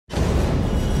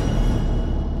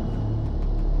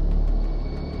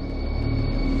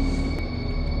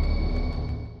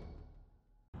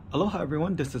Aloha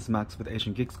everyone, this is Max with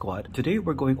Asian Geek Squad. Today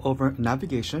we're going over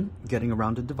navigation, getting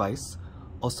around the device,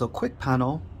 also quick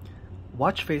panel,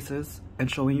 watch faces, and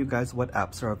showing you guys what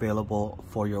apps are available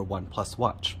for your OnePlus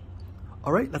watch.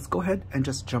 Alright, let's go ahead and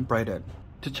just jump right in.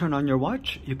 To turn on your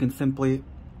watch, you can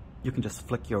just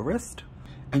flick your wrist,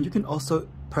 and you can also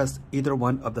press either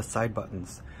one of the side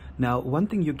buttons. Now, one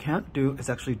thing you can't do is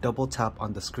actually double tap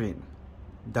on the screen.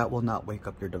 That will not wake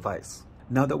up your device.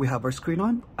 Now that we have our screen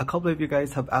on, a couple of you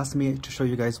guys have asked me to show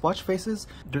you guys watch faces.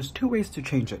 There's two ways to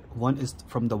change it. One is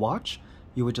from the watch.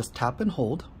 You would just tap and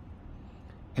hold.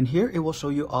 And here it will show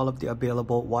you all of the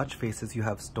available watch faces you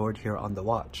have stored here on the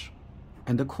watch.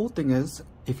 And the cool thing is,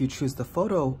 if you choose the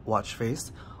photo watch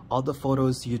face, all the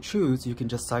photos you choose, you can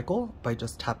just cycle by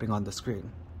just tapping on the screen.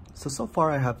 So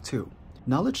far I have two.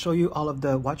 Now let's show you all of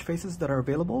the watch faces that are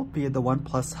available via the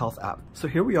OnePlus Health app. So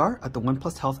here we are at the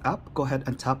OnePlus Health app. Go ahead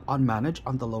and tap on Manage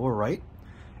on the lower right.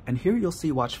 And here you'll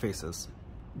see watch faces.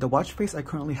 The watch face I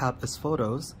currently have is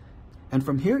photos. And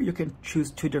from here you can choose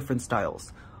two different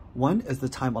styles. One is the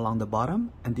time along the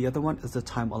bottom and the other one is the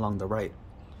time along the right.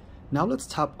 Now let's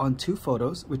tap on two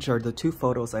photos, which are the two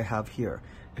photos I have here.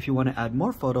 If you want to add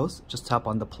more photos, just tap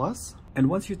on the plus. And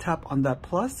once you tap on that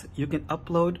plus, you can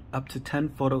upload up to 10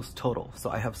 photos total. So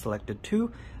I have selected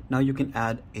 2. Now you can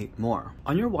add 8 more.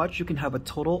 On your watch, you can have a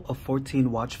total of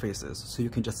 14 watch faces. So you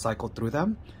can just cycle through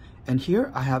them. And here,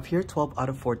 I have here 12 out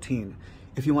of 14.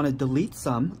 If you want to delete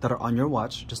some that are on your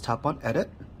watch, just tap on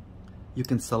Edit. You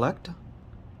can select.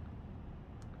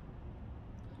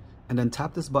 And then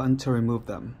tap this button to remove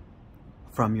them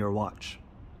from your watch.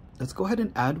 Let's go ahead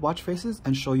and add watch faces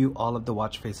and show you all of the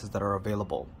watch faces that are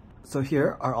available. So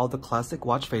here are all the classic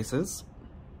watch faces,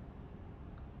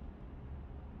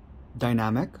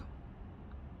 dynamic,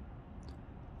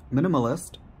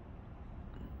 minimalist,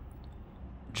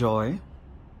 joy,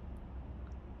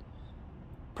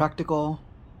 practical,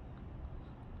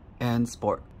 and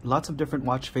sport. Lots of different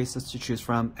watch faces to choose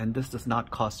from, and this does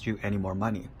not cost you any more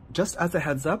money. Just as a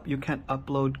heads up, you can't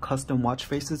upload custom watch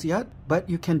faces yet, but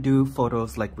you can do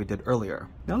photos like we did earlier.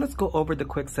 Now let's go over the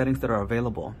quick settings that are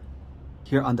available.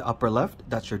 Here on the upper left,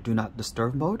 that's your do not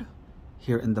disturb mode.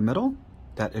 Here in the middle,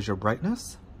 that is your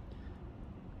brightness.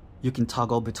 You can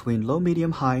toggle between low,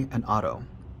 medium, high, and auto.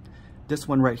 This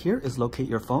one right here is locate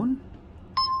your phone.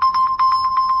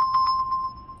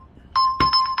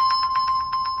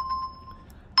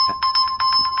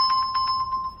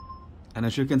 And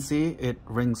as you can see, it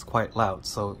rings quite loud,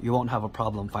 so you won't have a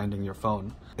problem finding your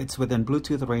phone. It's within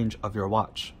Bluetooth range of your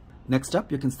watch. Next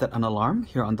up, you can set an alarm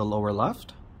here on the lower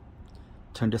left.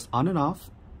 Turn this on and off,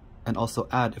 and also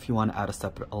add if you want to add a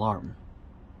separate alarm.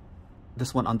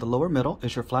 This one on the lower middle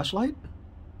is your flashlight.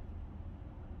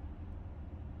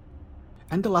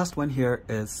 And the last one here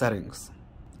is settings.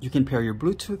 You can pair your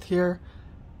Bluetooth here,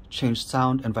 change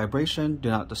sound and vibration, do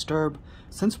not disturb.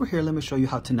 Since we're here, let me show you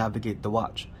how to navigate the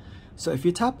watch. So if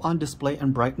you tap on display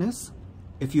and brightness,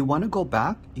 if you want to go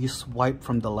back, you swipe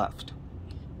from the left.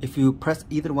 If you press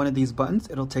either one of these buttons,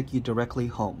 it'll take you directly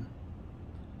home.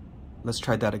 Let's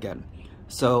try that again.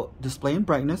 So display and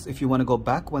brightness, if you want to go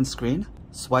back one screen,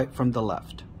 swipe from the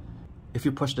left. If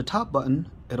you push the top button,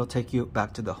 it'll take you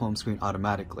back to the home screen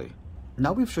automatically.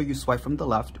 Now we've shown you swipe from the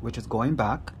left, which is going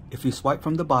back. If you swipe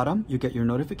from the bottom, you get your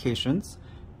notifications,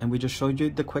 and we just showed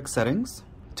you the quick settings.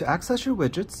 To access your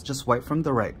widgets, just swipe from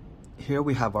the right. Here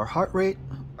we have our heart rate,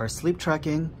 our sleep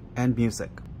tracking, and music.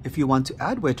 If you want to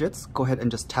add widgets, go ahead and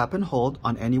just tap and hold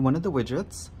on any one of the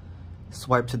widgets,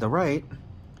 swipe to the right,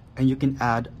 and you can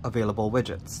add available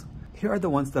widgets. Here are the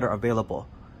ones that are available: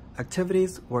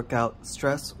 activities, workout,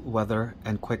 stress, weather,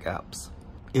 and quick apps.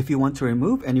 If you want to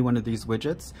remove any one of these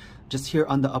widgets, just here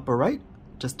on the upper right,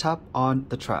 just tap on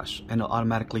the trash and it'll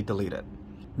automatically delete it.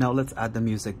 Now let's add the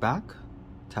music back.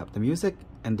 Tap the music,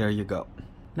 and there you go.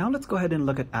 Now let's go ahead and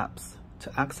look at apps.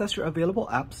 To access your available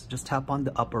apps, just tap on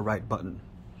the upper right button.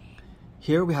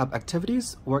 Here we have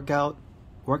activities, workout,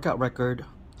 workout record,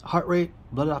 heart rate,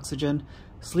 blood oxygen,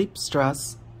 sleep,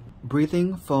 stress,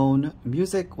 breathing, phone,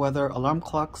 music, weather, alarm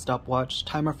clock, stopwatch,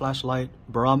 timer, flashlight,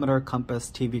 barometer, compass,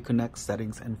 TV Connect,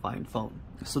 settings, and find phone.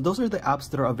 So those are the apps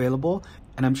that are available,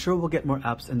 and I'm sure we'll get more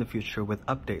apps in the future with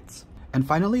updates. And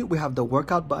finally, we have the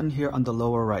workout button here on the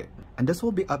lower right, and this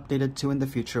will be updated too in the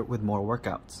future with more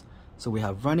workouts. So we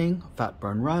have running, fat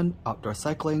burn run, outdoor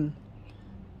cycling,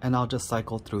 and I'll just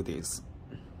cycle through these.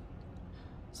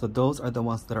 So those are the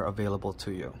ones that are available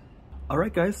to you.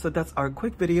 Alright guys, so that's our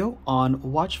quick video on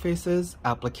watch faces,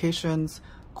 applications,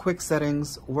 quick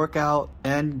settings, workout,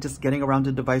 and just getting around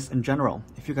the device in general.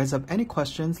 If you guys have any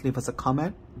questions, leave us a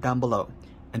comment down below.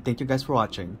 And thank you guys for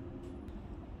watching.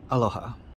 Aloha.